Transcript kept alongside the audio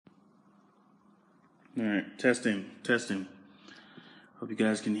All right, testing. Hope you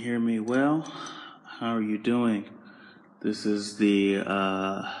guys can hear me well. How are you doing? This is the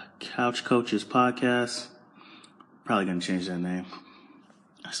Couch Coaches podcast. Probably gonna change that name.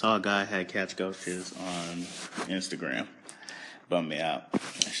 I saw a guy had Couch Coaches on Instagram. Bummed me out.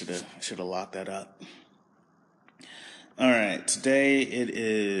 I should have locked that up. All right, today it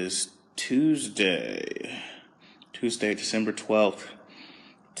is Tuesday, December 12th.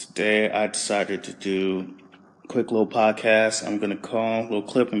 Today I decided to do a quick little podcast. I'm going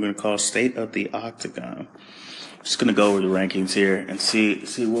to call State of the Octagon. Just going to go over the rankings here and see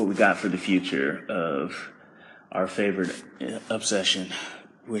what we got for the future of our favorite obsession,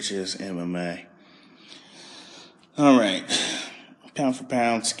 which is MMA. All right. Pound for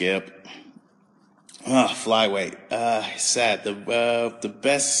pound, Skip. Flyweight. Sad. The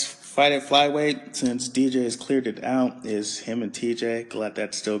best fight at flyweight since DJ has cleared it out is him and TJ. Glad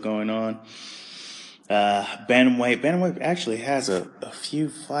that's still going on. Bantamweight actually has a few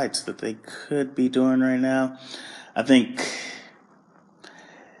fights that they could be doing right now. I think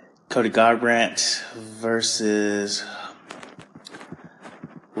Cody Garbrandt versus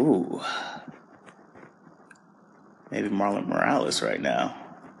maybe Marlon Morales right now.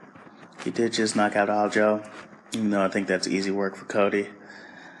 He did just knock out Aljo, even though I think that's easy work for Cody.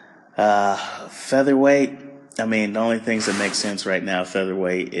 Featherweight, the only things that make sense right now,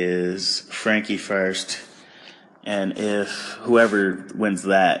 featherweight, is Frankie first, and if whoever wins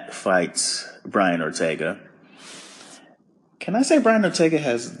that fights Brian Ortega. Can I say Brian Ortega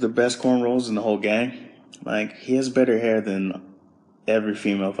has the best cornrows in the whole game? He has better hair than every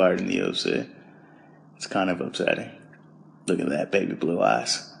female fighter in the UFC. It's kind of upsetting. Look at that, baby blue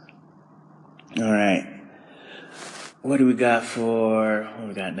eyes. All right. What do we got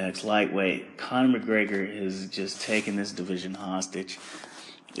next? Lightweight. Conor McGregor is just taking this division hostage.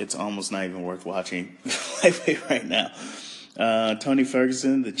 It's almost not even worth watching lightweight right now. Tony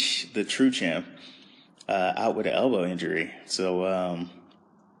Ferguson, the true champ, out with an elbow injury. So,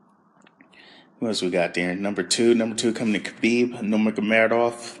 what else we got there? Number two coming to Khabib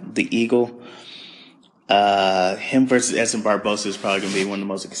Nurmagomedov, the Eagle. Him versus Edson Barbosa is probably going to be one of the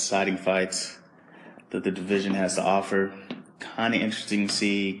most exciting fights that the division has to offer. Kind of interesting to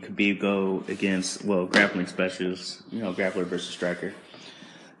see Khabib go against, grappling specialists, grappler versus striker.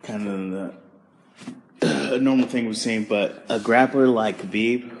 Kind of a normal thing we've seen, but a grappler like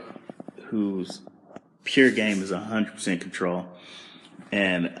Khabib, whose pure game is 100% control,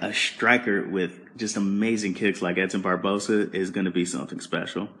 and a striker with just amazing kicks like Edson Barbosa is going to be something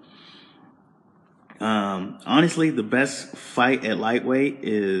special. Honestly, the best fight at lightweight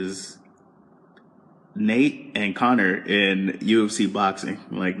is Nate and Conor in UFC boxing.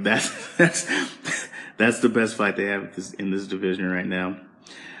 That's the best fight they have in this division right now.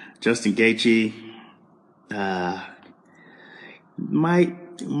 Justin Gaethje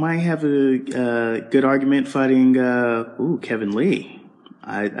might have a good argument fighting Kevin Lee.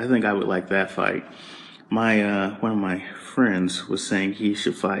 I think I would like that fight. One of my friends was saying he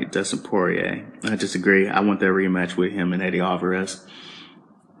should fight Dustin Poirier. I disagree. I want that rematch with him and Eddie Alvarez.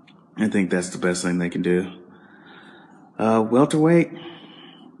 I think that's the best thing they can do. Welterweight,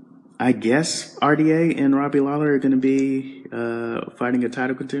 I guess RDA and Robbie Lawler are going to be fighting a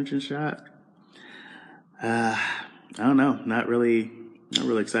title contention shot. I don't know. Not really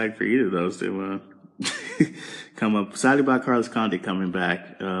excited for either of those to come up. Excited about Carlos Condit coming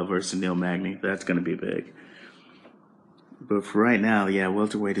back versus Neil Magny. That's going to be big. But for right now,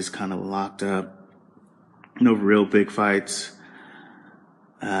 welterweight is kind of locked up. No real big fights.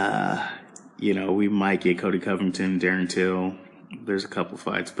 We might get Cody Covington, Darren Till. There's a couple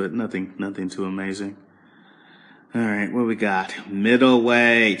fights, but nothing too amazing. All right, what we got?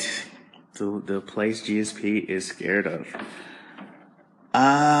 Middleweight. The place GSP is scared of.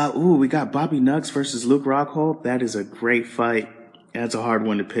 We got Bobby Nuggs versus Luke Rockhold. That is a great fight. That's a hard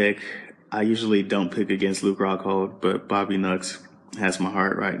one to pick. I usually don't pick against Luke Rockhold, but Bobby Nuggs has my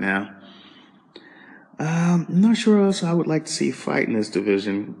heart right now. I'm not sure who else I would like to see fight in this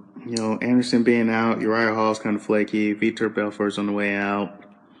division. Anderson being out, Uriah Hall's kind of flaky, Vitor Belfort's on the way out,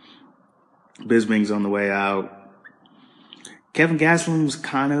 Bisping's on the way out. Kevin Gastelum's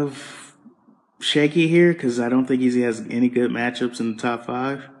kind of shaky here because I don't think he has any good matchups in the top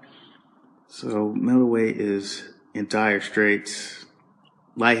 5. So middleweight is in dire straits.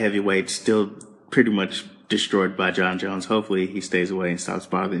 Light heavyweight still pretty much destroyed by John Jones. Hopefully he stays away and stops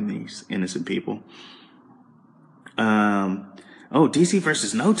bothering these innocent people. DC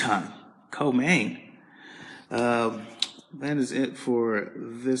versus No Time, co-main. That is it for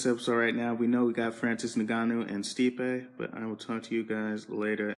this episode right now. We know we got Francis Ngannou and Stipe, but I will talk to you guys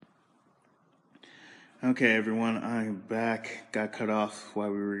later. Okay, everyone, I'm back. Got cut off while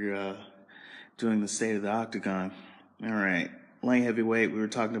we were doing the State of the Octagon. All right, light heavyweight. We were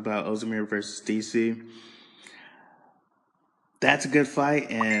talking about Ozdemir versus DC. That's a good fight,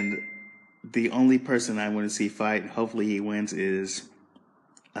 and the only person I want to see fight, hopefully he wins, is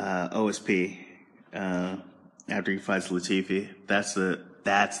OSP. After he fights Latifi, that's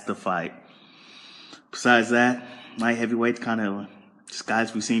the fight. Besides that, light heavyweight kind of just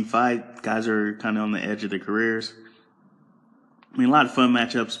guys we've seen fight. Guys are kind of on the edge of their careers. I mean, a lot of fun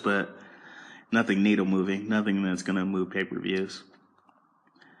matchups, but nothing needle moving. Nothing that's gonna move pay-per-views.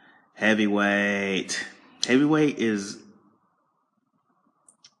 Heavyweight. Heavyweight is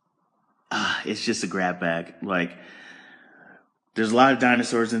it's just a grab bag. Like, there's a lot of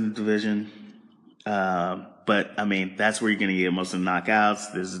dinosaurs in the division. But I mean, that's where you're going to get most of the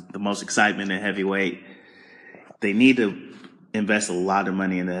knockouts. There's the most excitement in heavyweight. They need to invest a lot of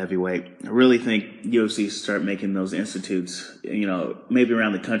money in the heavyweight. I really think UFC should start making those institutes, maybe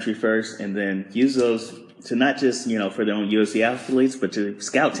around the country first, and then use those to not just, for their own UFC athletes, but to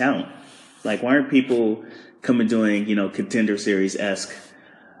scout talent. Like, why aren't people coming doing, contender series-esque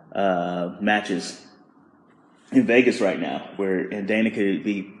matches in Vegas right now, and Dana could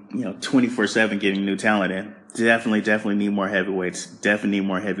be, 24/7 getting new talent in. Definitely need more heavyweights. Definitely need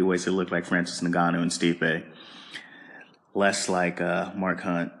more heavyweights that look like Francis Ngannou and Stipe. Less like Mark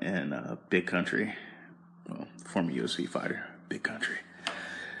Hunt and Big Country. Well, former UFC fighter, Big Country.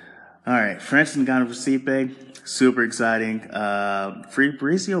 All right, Francis Ngannou for Stipe. Super exciting.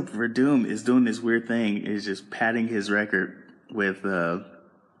 Fabricio Verdum is doing this weird thing, is just padding his record with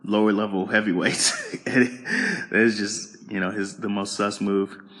lower level heavyweights. It's just, the most sus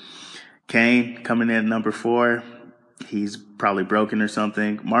move. Kane coming in at number 4. He's probably broken or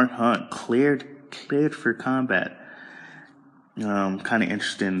something. Mark Hunt cleared for combat. Kind of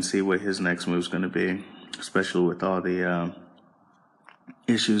interested in see what his next move's going to be, especially with all the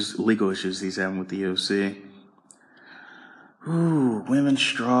legal issues he's having with the UFC. Ooh, women's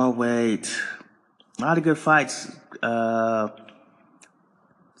strawweight. A lot of good fights.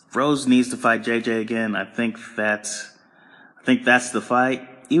 Rose needs to fight JJ again. I think that's the fight.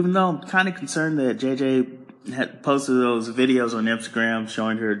 Even though I'm kind of concerned that JJ had posted those videos on Instagram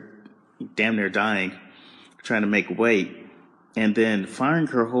showing her damn near dying, trying to make weight, and then firing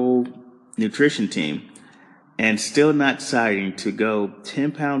her whole nutrition team, and still not deciding to go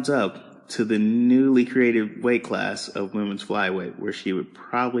 10 pounds up to the newly created weight class of women's flyweight, where she would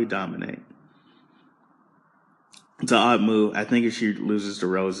probably dominate. It's an odd move. I think if she loses to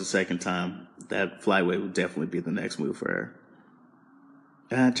Rose the second time, that flyweight would definitely be the next move for her.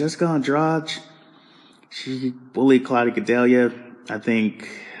 Jessica Andrade, she bullied Claudia Gadelha. I think,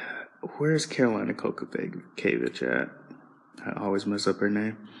 where's Carolina Kokavich at? I always mess up her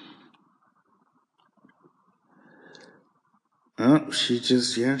name. Oh,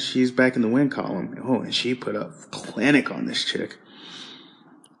 she's back in the win column. Oh, and she put up clinic on this chick.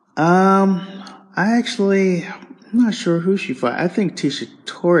 I'm not sure who she fight. I think Tisha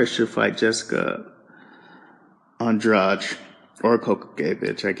Torres should fight Jessica Andrade or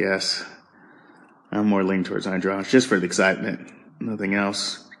Kokavich, I guess. I'm more leaning towards Andrade, just for the excitement, nothing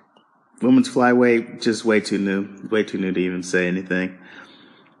else. Women's flyweight, just way too new to even say anything.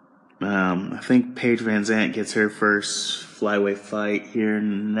 I think Paige Van Zandt gets her first flyweight fight here in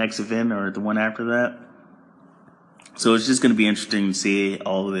the next event or the one after that. So it's just going to be interesting to see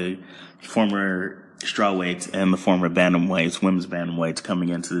all the former strawweights and the former bantamweights, women's bantamweights coming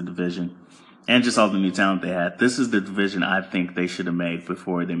into the division. And just all the new talent they had. This is the division I think they should have made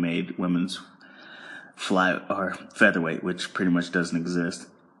before they made women's featherweight, which pretty much doesn't exist.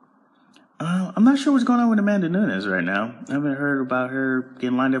 I'm not sure what's going on with Amanda Nunes right now. I haven't heard about her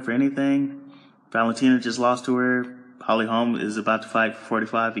getting lined up for anything. Valentina just lost to her. Holly Holm is about to fight for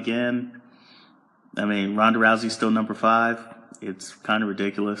 45 again. I mean, Ronda Rousey's still number 5. It's kind of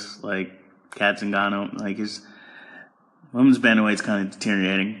ridiculous. Like, Kat Zingano, women's bantamweight's kind of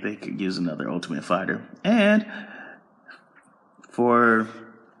deteriorating. They could use another Ultimate Fighter. And for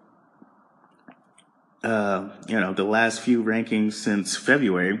the last few rankings since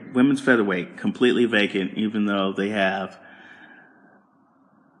February, women's featherweight completely vacant, even though they have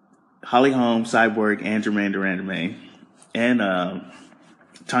Holly Holm, Cyborg, and Jermaine Durandame, and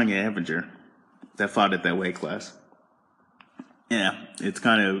Tanya Evinger that fought at that weight class. Yeah,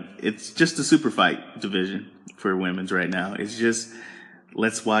 it's just a super fight division for women's right now. It's just,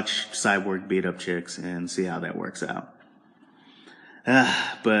 let's watch Cyborg beat up chicks and see how that works out.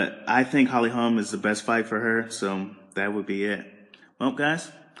 But I think Holly Holm is the best fight for her, so that would be it. Well,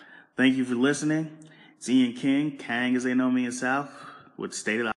 guys, thank you for listening. It's Ian King, Kang as they know me in South, with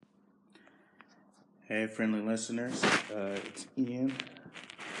State of the Hey, friendly listeners. It's Ian.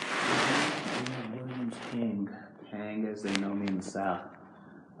 Ian Williams King. Kang, as they know me in the South.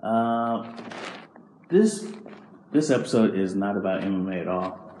 This episode is not about MMA at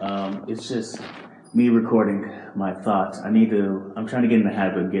all. It's just me recording my thoughts. I'm trying to get in the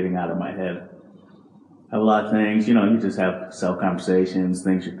habit of getting out of my head. I have a lot of things, you just have self-conversations,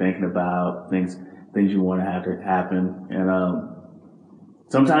 things you're thinking about, things you want to have to happen. And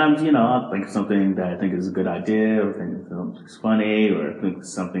sometimes, I'll think of something that I think is a good idea, or think it's funny, or think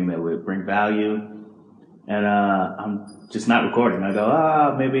it's something that would bring value. And I'm just not recording. I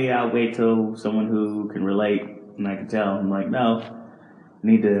go, maybe I'll wait till someone who can relate and I can tell. I'm like, no, I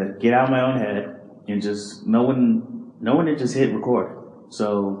need to get out of my own head and just know when to just hit record.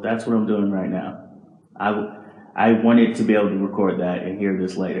 So that's what I'm doing right now. I wanted to be able to record that and hear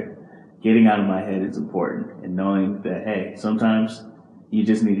this later. Getting out of my head is important, and knowing that, hey, sometimes you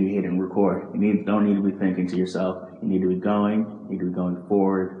just need to hit and record. Don't need to be thinking to yourself. You need to be going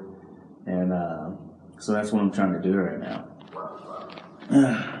forward. And so that's what I'm trying to do right now.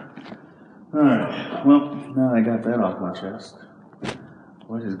 All right. Well, now I got that off my chest.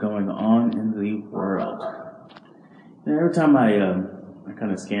 What is going on in the world? Every time I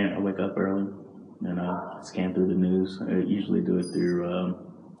kind of I wake up early and scan through the news. I usually do it through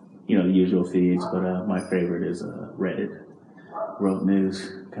the usual feeds, but my favorite is Reddit. World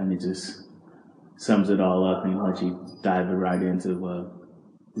News kind of just sums it all up and lets you dive right into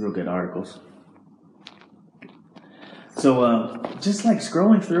real good articles. So just like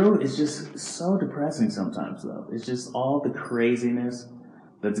scrolling through is just so depressing sometimes, though. It's just all the craziness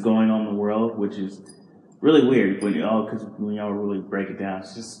that's going on in the world, which is really weird because when y'all really break it down,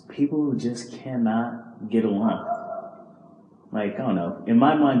 it's just people who just cannot get along. Like, I don't know. In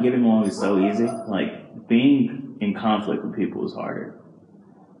my mind, getting along is so easy. Like, being in conflict with people is harder.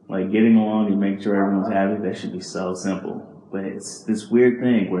 Like, getting along and making sure everyone's happy, that should be so simple. But it's this weird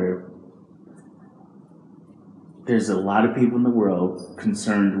thing where there's a lot of people in the world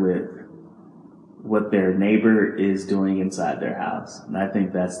concerned with what their neighbor is doing inside their house. And I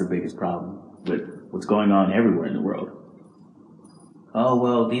think that's the biggest problem with what's going on everywhere in the world. Oh,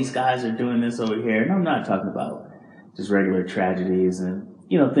 well, these guys are doing this over here. And I'm not talking about just regular tragedies and,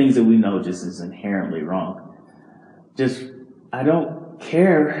 things that we know just is inherently wrong. I don't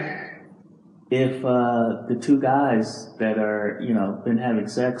care if the two guys that are, been having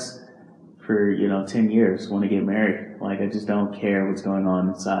sex for, 10 years want to get married. Like, I just don't care what's going on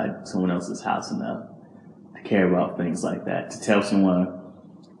inside someone else's house enough to care about things like that, to tell someone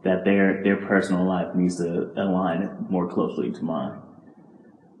that their personal life needs to align more closely to mine,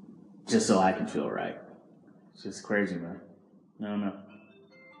 just so I can feel right. It's just crazy, man. I don't know.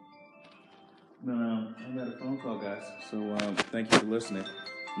 But I got a phone call, guys. So thank you for listening.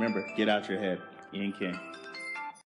 Remember, get out your head. Ian King.